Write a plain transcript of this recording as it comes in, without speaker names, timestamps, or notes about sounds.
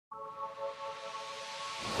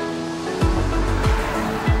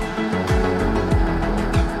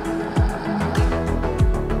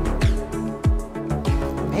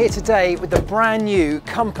here today with the brand new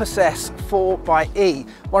Compass S 4xe,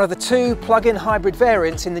 one of the two plug-in hybrid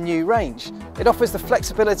variants in the new range. It offers the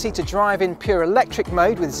flexibility to drive in pure electric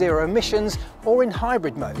mode with zero emissions or in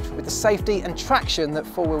hybrid mode with the safety and traction that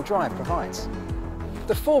four-wheel drive provides.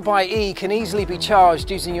 The 4xe can easily be charged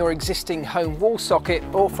using your existing home wall socket,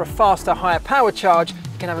 or for a faster, higher power charge,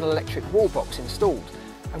 you can have an electric wall box installed.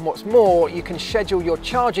 And what's more, you can schedule your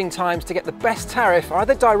charging times to get the best tariff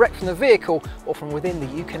either direct from the vehicle or from within the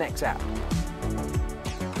Uconnect app.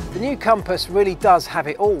 The new Compass really does have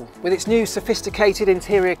it all. With its new sophisticated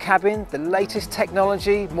interior cabin, the latest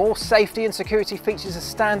technology, more safety and security features as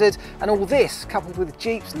standard, and all this coupled with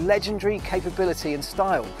Jeep's legendary capability and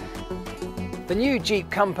style. The new Jeep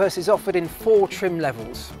Compass is offered in 4 trim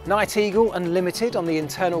levels: Night Eagle Unlimited on the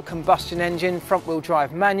internal combustion engine front-wheel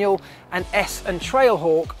drive manual, and S and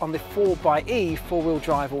Trailhawk on the 4xe four-wheel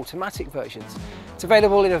drive automatic versions. It's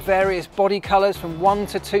available in various body colours from 1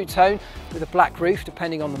 to 2 tone with a black roof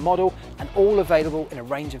depending on the model, and all available in a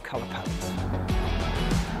range of colour palettes.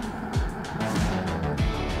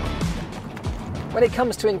 When it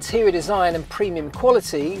comes to interior design and premium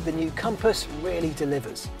quality, the new Compass really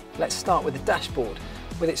delivers. Let's start with the dashboard.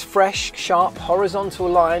 With its fresh, sharp, horizontal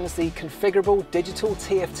lines, the configurable digital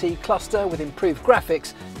TFT cluster with improved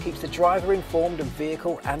graphics keeps the driver informed of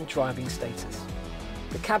vehicle and driving status.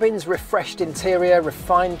 The cabin's refreshed interior,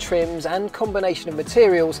 refined trims and combination of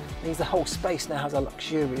materials means the whole space now has a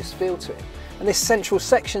luxurious feel to it. And this central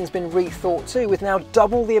section's been rethought too, with now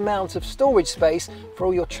double the amount of storage space for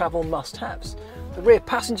all your travel must-haves. The rear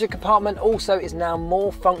passenger compartment also is now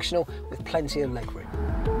more functional with plenty of legroom.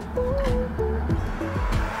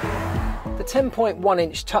 The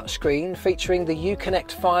 10.1-inch touchscreen featuring the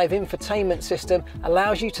Uconnect 5 infotainment system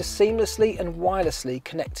allows you to seamlessly and wirelessly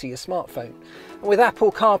connect to your smartphone. And with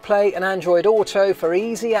Apple CarPlay and Android Auto for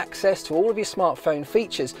easy access to all of your smartphone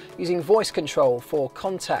features using voice control for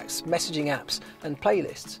contacts, messaging apps and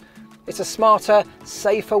playlists. It's a smarter,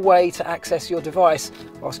 safer way to access your device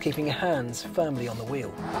whilst keeping your hands firmly on the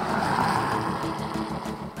wheel.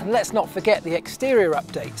 And let's not forget the exterior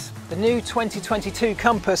updates. The new 2022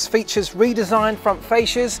 Compass features redesigned front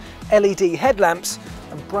fascias, LED headlamps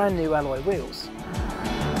and brand new alloy wheels.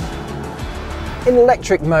 In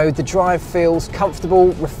electric mode, the drive feels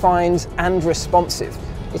comfortable, refined and responsive.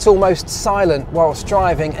 It's almost silent whilst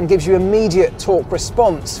driving and gives you immediate torque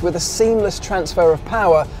response with a seamless transfer of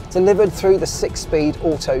power delivered through the 6-speed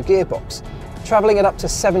auto gearbox. Travelling at up to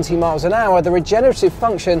 70 miles an hour, the regenerative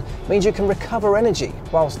function means you can recover energy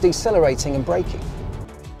whilst decelerating and braking.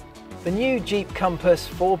 The new Jeep Compass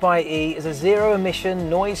 4xe is a zero-emission,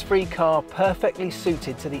 noise-free car perfectly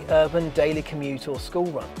suited to the urban daily commute or school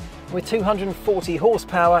run. With 240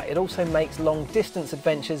 horsepower, it also makes long-distance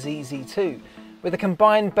adventures easy too, with the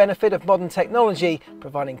combined benefit of modern technology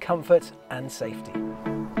providing comfort and safety.